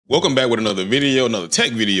Welcome back with another video, another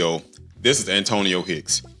tech video. This is Antonio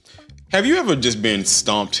Hicks. Have you ever just been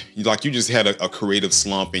stumped? Like you just had a creative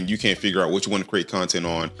slump and you can't figure out what you want to create content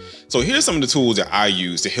on? So here's some of the tools that I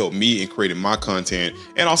use to help me in creating my content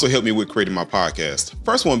and also help me with creating my podcast.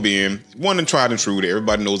 First one being one and tried and true that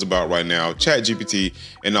everybody knows about right now, ChatGPT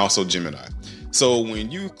and also Gemini. So when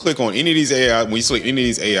you click on any of these AI, when you select any of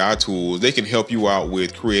these AI tools, they can help you out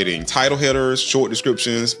with creating title headers, short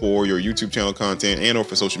descriptions for your YouTube channel content and or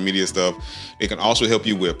for social media stuff. They can also help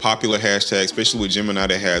you with popular hashtags, especially with Gemini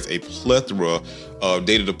that has a plethora of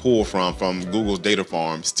data to pull from Google's data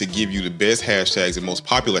farms to give you the best hashtags and most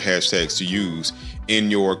popular hashtags to use in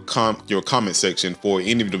your comment section for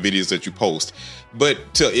any of the videos that you post. But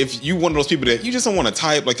if you one of those people that you just don't want to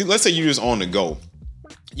type, like let's say you're just on the go.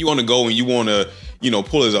 You want to go and you want to,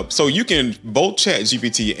 pull it up. So you can, both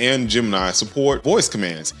ChatGPT and Gemini support voice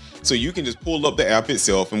commands. So you can just pull up the app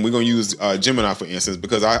itself, and we're going to use Gemini, for instance,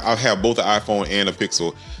 because I have both an iPhone and a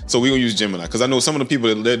Pixel. So we're going to use Gemini, because I know some of the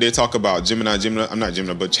people that they talk about Gemini, I'm not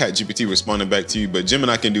Gemini, but ChatGPT responding back to you, but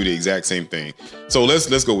Gemini can do the exact same thing. So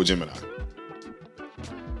let's go with Gemini.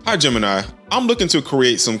 Hi Gemini, I'm looking to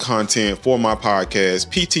create some content for my podcast,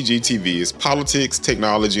 PTG TV. It's politics,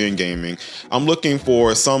 technology, and gaming. I'm looking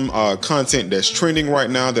for some content that's trending right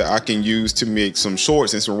now that I can use to make some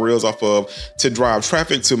shorts and some reels off of to drive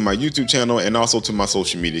traffic to my YouTube channel and also to my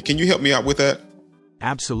social media. Can you help me out with that?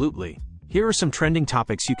 Absolutely. Here are some trending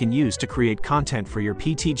topics you can use to create content for your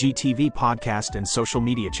PTG TV podcast and social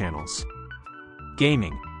media channels.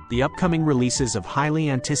 Gaming. The upcoming releases of highly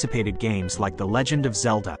anticipated games like The Legend of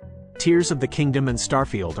Zelda, Tears of the Kingdom, and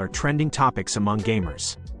Starfield are trending topics among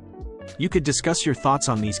gamers. You could discuss your thoughts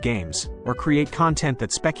on these games, or create content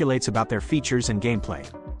that speculates about their features and gameplay.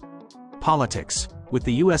 Politics. With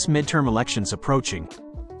the US midterm elections approaching.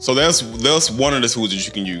 So that's one of the tools that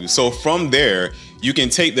you can use. So from there, you can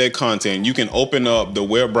take that content, you can open up the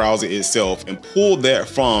web browser itself and pull that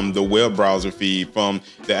from the web browser feed from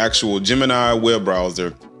the actual Gemini web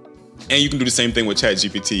browser. And you can do the same thing with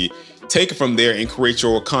ChatGPT. Take it from there and create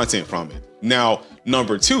your content from it. Now,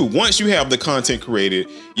 number two, once you have the content created,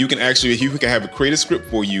 you can have it create a script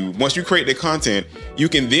for you. Once you create the content, you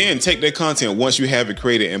can then take that content once you have it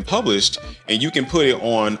created and published, and you can put it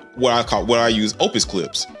on what I use Opus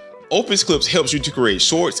Clips. Opus Clips helps you to create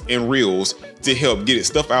shorts and reels to help get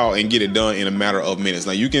stuff out and get it done in a matter of minutes.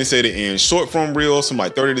 Now, you can set it in short form reels from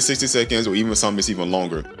like 30 to 60 seconds, or even some it's even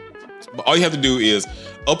longer. But all you have to do is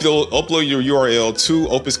upload your URL to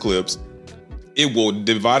Opus Clips. It will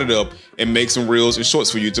divide it up and make some reels and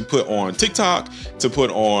shorts for you to put on TikTok, to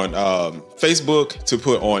put on Facebook, to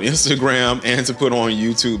put on Instagram, and to put on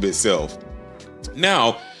YouTube itself.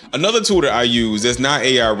 Now, another tool that I use that's not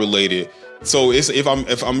AI related. So if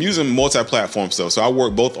I'm using multi-platform stuff, so I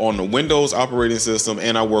work both on the Windows operating system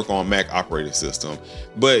and I work on Mac operating system.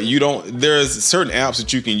 But there's certain apps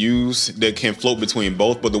that you can use that can float between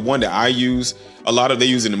both. But the one that I use, they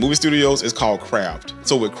use in the movie studios, is called Craft.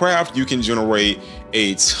 So with Craft, you can generate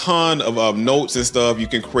a ton of notes and stuff. You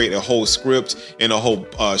can create a whole script and a whole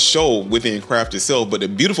show within Craft itself. But the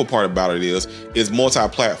beautiful part about it is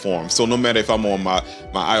multi-platform. So no matter if I'm on my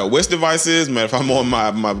iOS devices, no matter if I'm on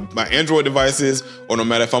my Android devices, or no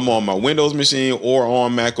matter if I'm on my Windows machine or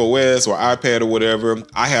on Mac OS or iPad or whatever,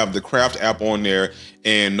 I have the Craft app on there.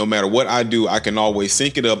 And no matter what I do, I can always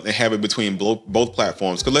sync it up and have it between both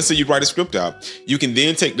platforms. Because let's say you write a script out, you can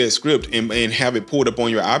then take that script and have it pulled up on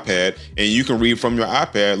your iPad, and you can read from your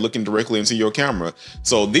iPad looking directly into your camera.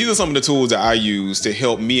 So these are some of the tools that I use to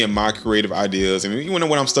help me and my creative ideas, and even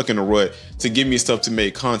when I'm stuck in a rut, to give me stuff to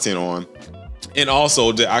make content on. And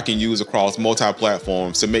also that I can use across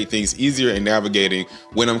multi-platforms to make things easier in navigating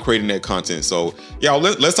when I'm creating that content. So yeah,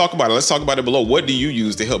 let's talk about it. Let's talk about it below. What do you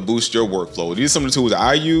use to help boost your workflow? These are some of the tools that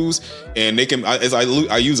I use, and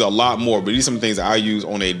I use a lot more, but these are some things that I use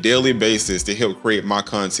on a daily basis to help create my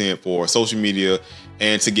content for social media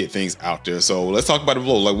and to get things out there. So let's talk about it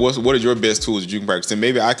below. Like what are your best tools that you can practice? And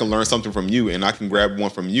maybe I can learn something from you and I can grab one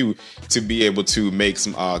from you to be able to make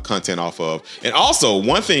some content off of. And also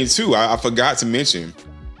one thing too, I forgot to mention,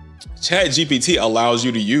 ChatGPT allows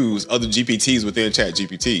you to use other GPTs within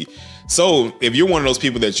ChatGPT. So if you're one of those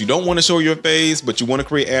people that you don't want to show your face, but you want to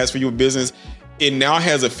create ads for your business, it now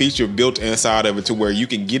has a feature built inside of it to where you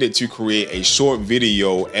can get it to create a short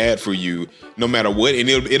video ad for you no matter what. And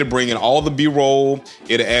it'll bring in all the B-roll,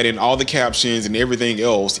 it'll add in all the captions and everything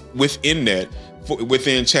else within that,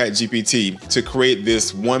 within ChatGPT, to create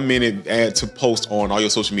this 1-minute ad to post on all your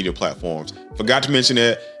social media platforms. Forgot to mention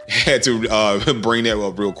that, had to bring that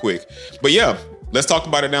up real quick. But yeah, let's talk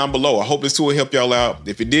about it down below. I hope this tool will help y'all out.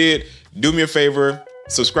 If it did, do me a favor,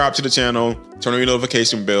 subscribe to the channel, turn on your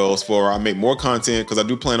notification bells for I make more content, because I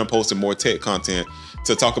do plan on posting more tech content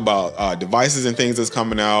to talk about devices and things that's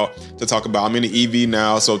coming out, to talk about, I'm in the EV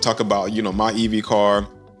now, so talk about, you know, my EV car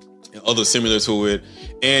and others similar to it,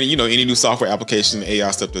 and you know, any new software application,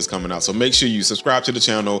 AI stuff that's coming out. So make sure you subscribe to the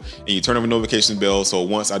channel and you turn on the notification bell, so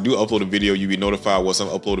once I do upload a video, you'll be notified once I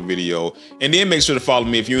upload a video. And then make sure to follow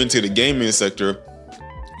me if you're into the gaming sector.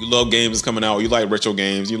 You love games coming out, you like retro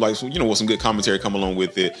games, you like, you know, with some good commentary come along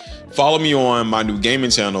with it. Follow me on my new gaming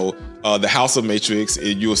channel, The House of Matrix.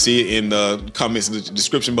 You'll see it in the comments, in the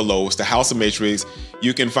description below. It's The House of Matrix.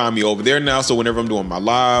 You can find me over there now. So whenever I'm doing my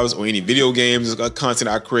lives or any video games content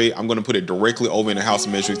I create, I'm going to put it directly over in The House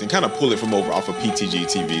of Matrix and kind of pull it from over off of PTG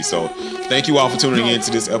TV. So thank you all for tuning in to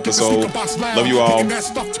this episode. Love you all.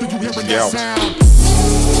 Yeah.